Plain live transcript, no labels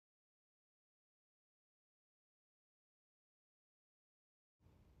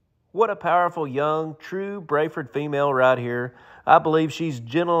What a powerful, young, true Brayford female right here. I believe she's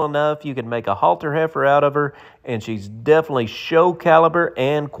gentle enough you can make a halter heifer out of her, and she's definitely show caliber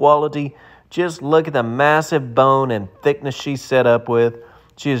and quality. Just look at the massive bone and thickness she's set up with.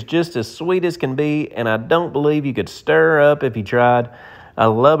 She is just as sweet as can be, and I don't believe you could stir her up if you tried. I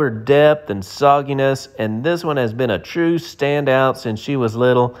love her depth and sogginess, and this one has been a true standout since she was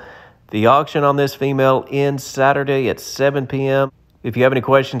little. The auction on this female ends Saturday at 7 p.m. If you have any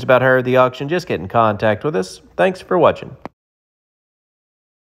questions about her or the auction, just get in contact with us. Thanks for watching.